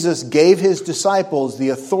 And Jesus gave his disciples the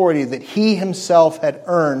authority that he himself had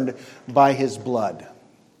earned by his blood.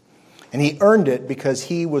 And he earned it because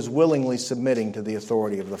he was willingly submitting to the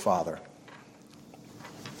authority of the Father.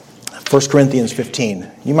 1 Corinthians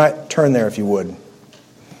 15. You might turn there if you would.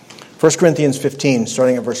 1 Corinthians 15,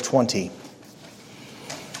 starting at verse 20.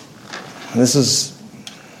 And this is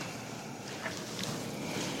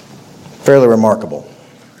fairly remarkable.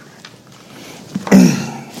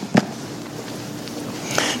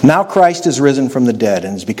 Now Christ is risen from the dead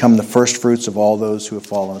and has become the firstfruits of all those who have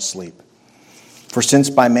fallen asleep. For since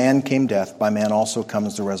by man came death, by man also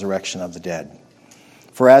comes the resurrection of the dead.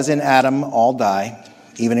 For as in Adam all die,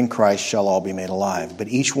 even in Christ shall all be made alive, but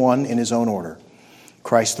each one in his own order.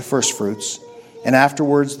 Christ the firstfruits, and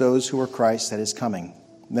afterwards those who are Christ at his coming.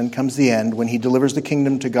 Then comes the end, when he delivers the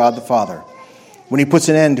kingdom to God the Father, when he puts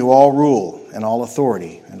an end to all rule and all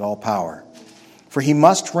authority and all power. For he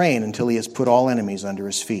must reign until he has put all enemies under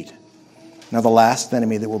his feet. Now the last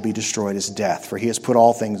enemy that will be destroyed is death, for he has put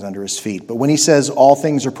all things under his feet. But when he says all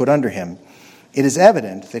things are put under him, it is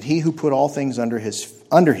evident that he who put all things under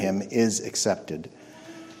him is accepted.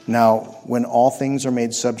 Now when all things are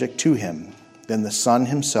made subject to him, then the Son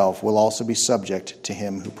himself will also be subject to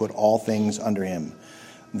him who put all things under him,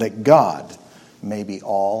 that God may be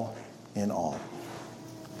all in all.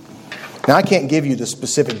 Now, I can't give you the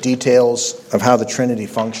specific details of how the Trinity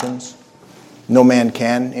functions. No man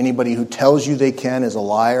can. Anybody who tells you they can is a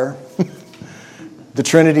liar. The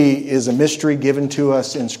Trinity is a mystery given to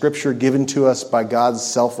us in Scripture, given to us by God's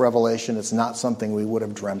self-revelation. It's not something we would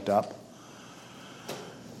have dreamt up.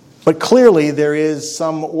 But clearly, there is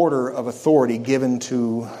some order of authority given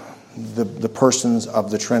to the persons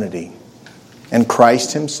of the Trinity. And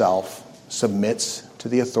Christ himself submits to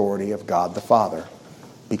the authority of God the Father,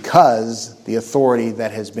 because the authority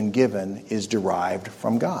that has been given is derived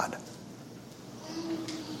from God.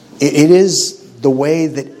 It is the way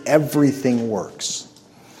that everything works.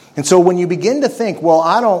 And so when you begin to think, well,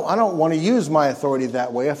 I don't want to use my authority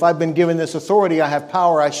that way. If I've been given this authority, I have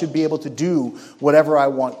power, I should be able to do whatever I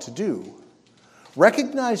want to do.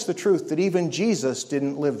 Recognize the truth that even Jesus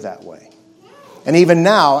didn't live that way. And even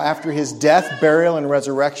now, after his death, burial, and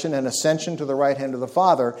resurrection and ascension to the right hand of the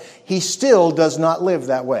Father, he still does not live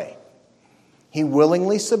that way. He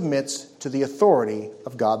willingly submits to the authority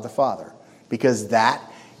of God the Father, because that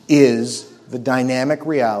is the dynamic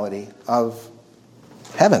reality of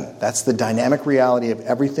heaven. That's the dynamic reality of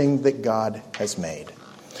everything that God has made.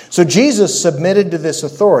 So Jesus submitted to this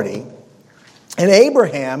authority, and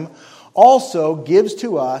Abraham also gives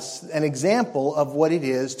to us an example of what it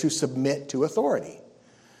is to submit to authority.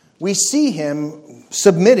 We see him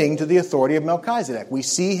submitting to the authority of Melchizedek. We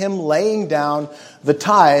see him laying down the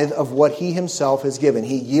tithe of what he himself has given.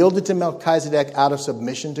 He yielded to Melchizedek out of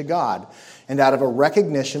submission to God and out of a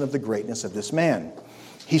recognition of the greatness of this man.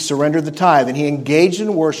 He surrendered the tithe and he engaged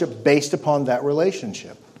in worship based upon that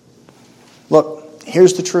relationship. Look,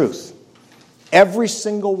 here's the truth. Every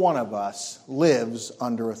single one of us lives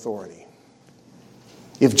under authority.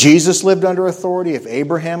 If Jesus lived under authority, if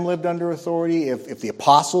Abraham lived under authority, if the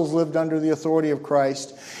apostles lived under the authority of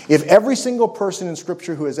Christ, if every single person in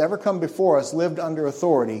Scripture who has ever come before us lived under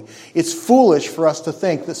authority, it's foolish for us to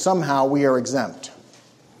think that somehow we are exempt.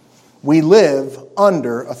 We live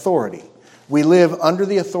under authority. We live under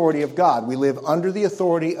the authority of God. We live under the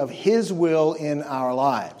authority of His will in our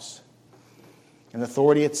lives. And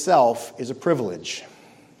authority itself is a privilege.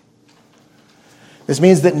 This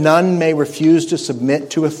means that none may refuse to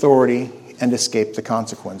submit to authority and escape the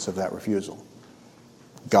consequence of that refusal.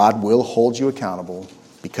 God will hold you accountable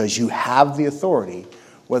because you have the authority,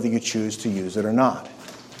 whether you choose to use it or not.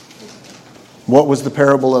 What was the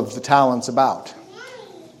parable of the talents about?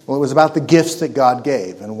 Well, it was about the gifts that God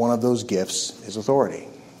gave, and one of those gifts is authority.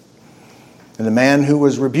 And the man who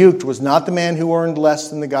was rebuked was not the man who earned less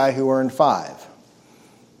than the guy who earned 5.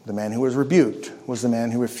 The man who was rebuked was the man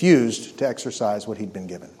who refused to exercise what he'd been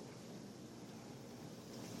given.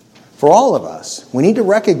 For all of us, we need to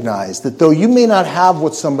recognize that though you may not have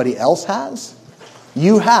what somebody else has,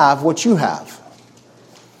 You have what you have.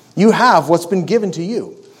 You have what's been given to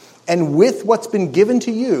you. And with what's been given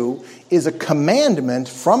to you is a commandment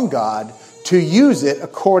from God to use it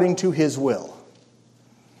according to His will.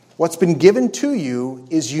 What's been given to you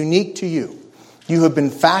is unique to you. You have been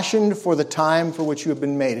fashioned for the time for which you have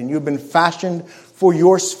been made, and you have been fashioned for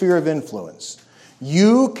your sphere of influence.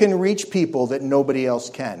 You can reach people that nobody else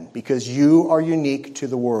can because you are unique to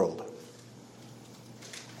the world.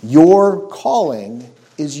 Your calling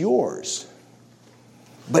is yours.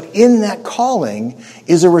 But in that calling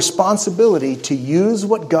is a responsibility to use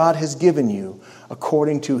what God has given you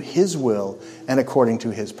according to His will and according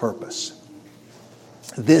to His purpose.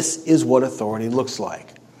 This is what authority looks like.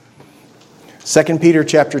 2 Peter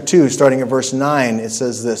chapter 2, starting at verse 9, it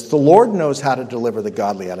says this: "The Lord knows how to deliver the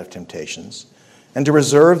godly out of temptations, and to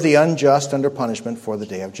reserve the unjust under punishment for the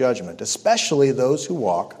day of judgment, especially those who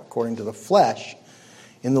walk according to the flesh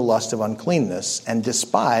in the lust of uncleanness and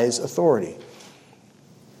despise authority.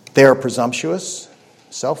 They are presumptuous,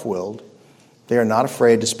 self-willed. They are not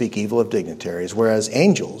afraid to speak evil of dignitaries, whereas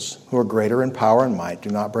angels, who are greater in power and might, do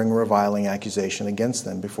not bring a reviling accusation against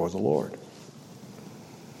them before the Lord."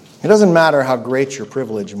 It doesn't matter how great your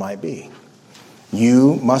privilege might be.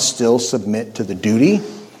 You must still submit to the duty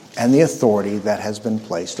and the authority that has been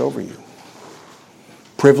placed over you.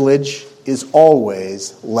 Privilege is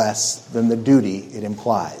always less than the duty it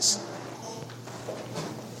implies.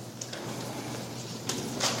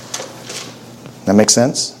 That makes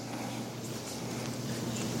sense?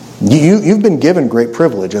 You've been given great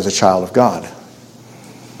privilege as a child of God.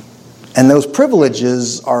 And those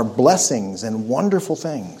privileges are blessings and wonderful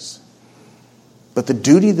things. But the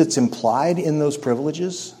duty that's implied in those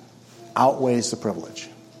privileges outweighs the privilege.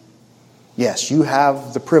 Yes, you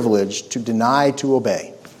have the privilege to deny to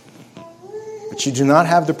obey. But you do not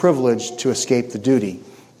have the privilege to escape the duty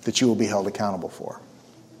that you will be held accountable for.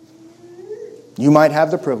 You might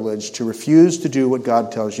have the privilege to refuse to do what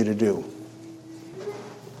God tells you to do.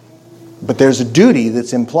 But there's a duty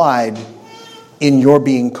that's implied in your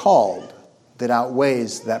being called that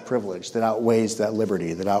outweighs that privilege, that outweighs that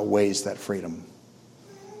liberty, that outweighs that freedom.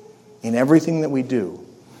 In everything that we do,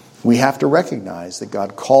 we have to recognize that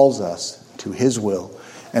God calls us to His will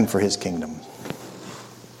and for His kingdom.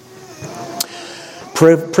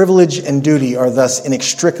 Privilege and duty are thus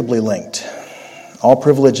inextricably linked. All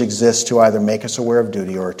privilege exists to either make us aware of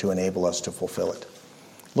duty or to enable us to fulfill it.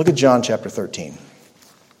 Look at John chapter 13.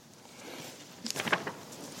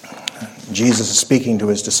 Jesus is speaking to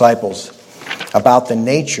His disciples about the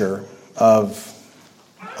nature of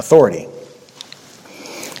authority.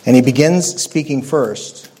 And He begins speaking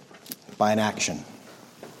first by an action.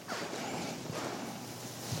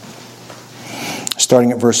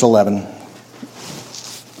 Starting at verse 11.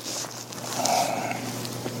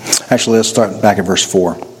 Actually, let's start back at verse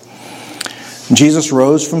 4. Jesus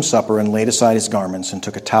rose from supper and laid aside his garments and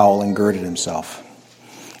took a towel and girded himself.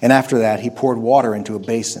 And after that, he poured water into a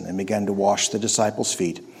basin and began to wash the disciples'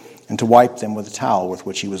 feet and to wipe them with a towel with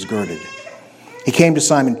which he was girded. He came to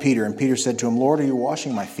Simon Peter, and Peter said to him, "Lord, are you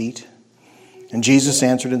washing my feet?" And Jesus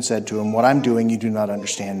answered and said to him, "What I'm doing you do not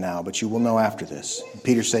understand now, but you will know after this." And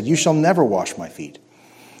Peter said, "You shall never wash my feet."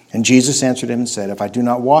 And Jesus answered him and said, "If I do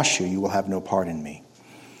not wash you, you will have no part in me."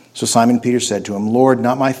 So Simon Peter said to him, "Lord,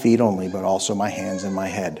 not my feet only, but also my hands and my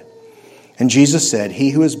head." And Jesus said, "He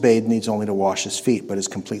who is bathed needs only to wash his feet, but is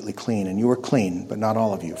completely clean. And you are clean, but not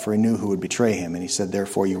all of you." For he knew who would betray him, and he said,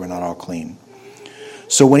 "Therefore you are not all clean."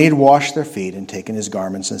 So when he had washed their feet and taken his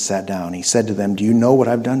garments and sat down, he said to them, "Do you know what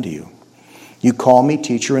I've done to you? You call me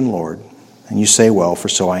teacher and Lord, and you say, well, for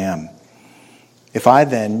so I am. If I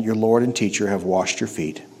then, your Lord and teacher, have washed your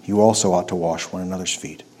feet, you also ought to wash one another's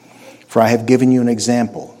feet. For I have given you an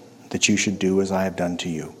example that you should do as I have done to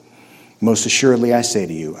you. Most assuredly I say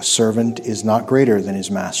to you, a servant is not greater than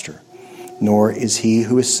his master, nor is he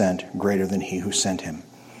who is sent greater than he who sent him.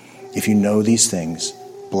 If you know these things,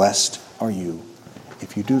 blessed are you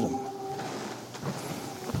if you do them."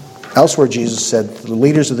 Elsewhere, Jesus said, "The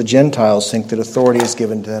leaders of the Gentiles think that authority is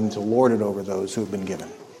given to them to lord it over those who have been given."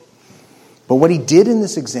 But what he did in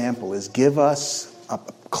this example is give us a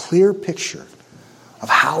clear picture of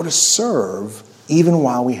how to serve even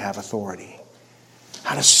while we have authority.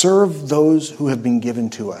 How to serve those who have been given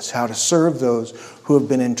to us. How to serve those who have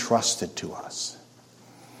been entrusted to us.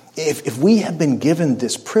 If we have been given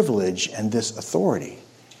this privilege and this authority,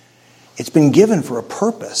 it's been given for a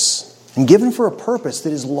purpose. And given for a purpose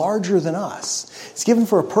that is larger than us. It's given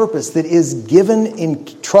for a purpose that is given in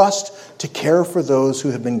trust to care for those who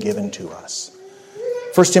have been given to us.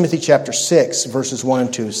 1 Timothy chapter 6, verses 1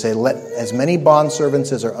 and 2 say, "Let as many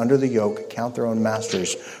bondservants as are under the yoke count their own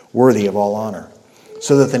masters worthy of all honor,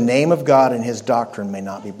 so that the name of God and his doctrine may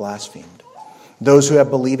not be blasphemed. Those who have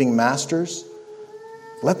believing masters,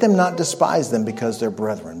 let them not despise them because they're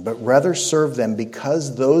brethren, but rather serve them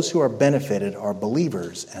because those who are benefited are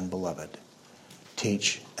believers and beloved.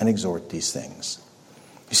 Teach and exhort these things.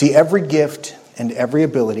 You see, every gift and every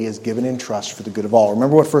ability is given in trust for the good of all.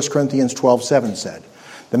 Remember what 1 Corinthians 12:7 said.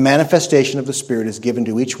 The manifestation of the Spirit is given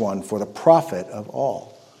to each one for the profit of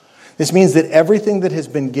all. This means that everything that has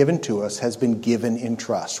been given to us has been given in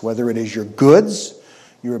trust, whether it is your goods,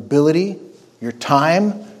 your ability, your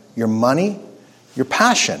time, your money, your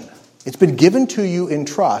passion. It's been given to you in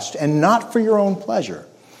trust, and not for your own pleasure,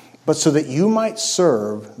 but so that you might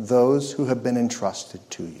serve those who have been entrusted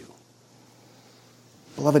to you.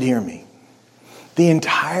 Beloved, hear me. The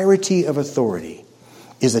entirety of authority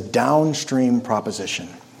is a downstream proposition.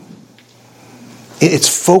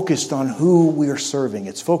 It's focused on who we are serving.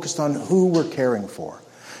 It's focused on who we're caring for.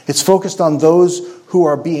 It's focused on those who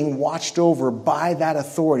are being watched over by that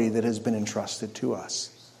authority that has been entrusted to us.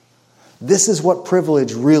 This is what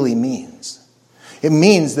privilege really means. It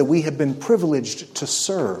means that we have been privileged to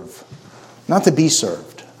serve, not to be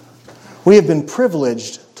served. We have been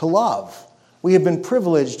privileged to love. We have been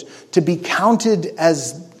privileged to be counted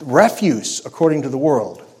as refuse according to the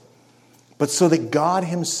world, but so that God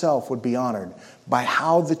himself would be honored by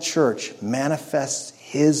how the church manifests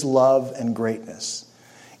his love and greatness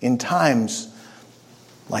in times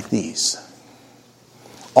like these.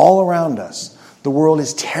 All around us, the world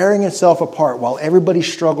is tearing itself apart while everybody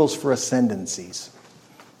struggles for ascendancies.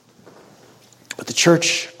 But the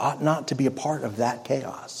church ought not to be a part of that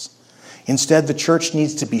chaos. Instead, the church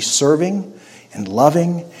needs to be serving and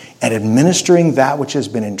loving and administering that which has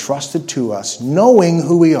been entrusted to us, knowing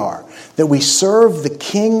who we are, that we serve the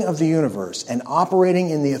King of the universe and operating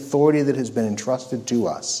in the authority that has been entrusted to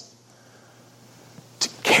us. To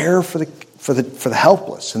care for the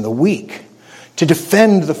helpless and the weak, to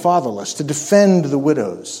defend the fatherless, to defend the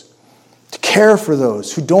widows, to care for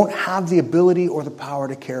those who don't have the ability or the power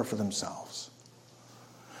to care for themselves.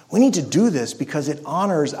 We need to do this because it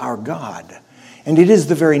honors our God, and it is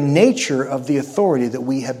the very nature of the authority that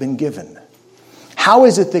we have been given. How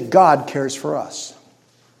is it that God cares for us?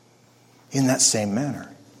 In that same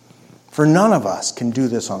manner. For none of us can do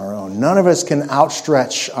this on our own. None of us can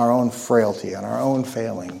outstretch our own frailty and our own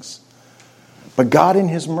failings. But God in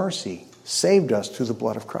his mercy saved us through the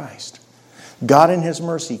blood of Christ. God in his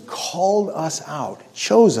mercy called us out,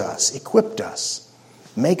 chose us, equipped us,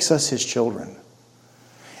 makes us his children.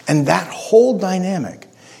 And that whole dynamic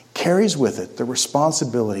carries with it the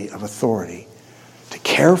responsibility of authority to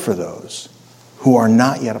care for those who are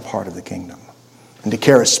not yet a part of the kingdom, and to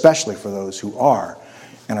care especially for those who are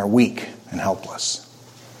and are weak and helpless.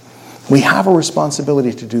 We have a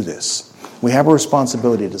responsibility to do this. We have a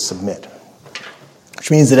responsibility to submit,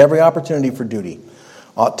 which means that every opportunity for duty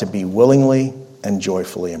ought to be willingly and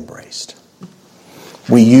joyfully embraced.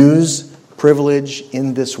 We use privilege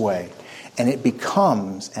in this way, and it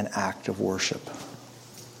becomes an act of worship.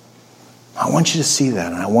 I want you to see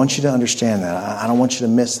that, and I want you to understand that. I don't want you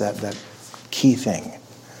to miss that key thing.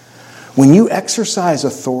 When you exercise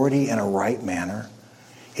authority in a right manner,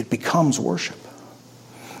 it becomes worship.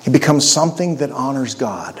 It becomes something that honors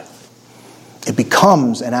God. It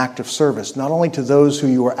becomes an act of service, not only to those who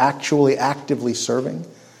you are actually actively serving,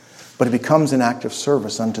 but it becomes an act of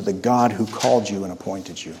service unto the God who called you and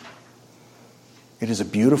appointed you. It is a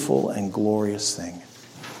beautiful and glorious thing.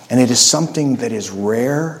 And it is something that is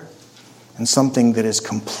rare and something that is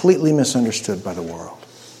completely misunderstood by the world.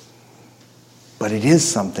 But it is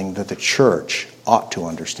something that the church ought to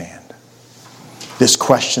understand. This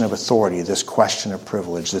question of authority, this question of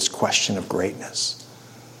privilege, this question of greatness.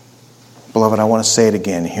 Beloved, I want to say it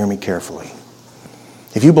again. Hear me carefully.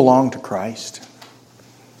 If you belong to Christ,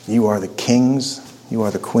 you are the kings, you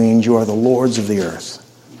are the queens, you are the lords of the earth.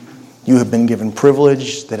 You have been given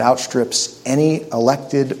privilege that outstrips any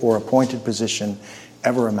elected or appointed position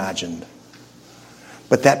ever imagined.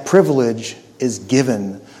 But that privilege is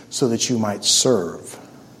given so that you might serve,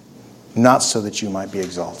 not so that you might be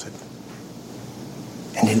exalted.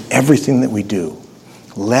 And in everything that we do,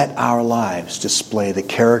 let our lives display the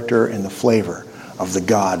character and the flavor of the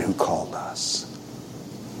God who called us.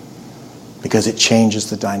 Because it changes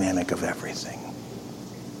the dynamic of everything.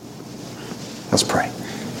 Let's pray.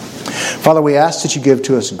 Father, we ask that you give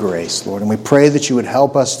to us grace, Lord, and we pray that you would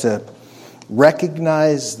help us to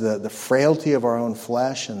recognize the frailty of our own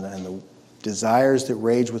flesh and the desires that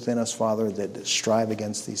rage within us, Father, that strive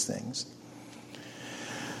against these things.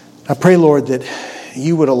 I pray, Lord, that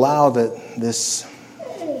you would allow that this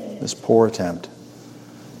poor attempt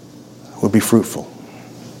would be fruitful.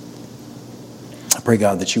 I I pray,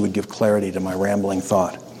 God, that you would give clarity to my rambling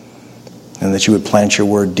thought, and that you would plant your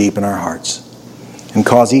word deep in our hearts and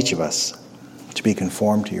cause each of us to be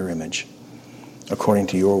conformed to your image according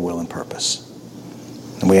to your will and purpose.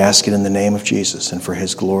 And we ask it in the name of Jesus, and for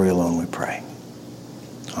his glory alone we pray.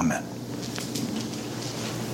 Amen.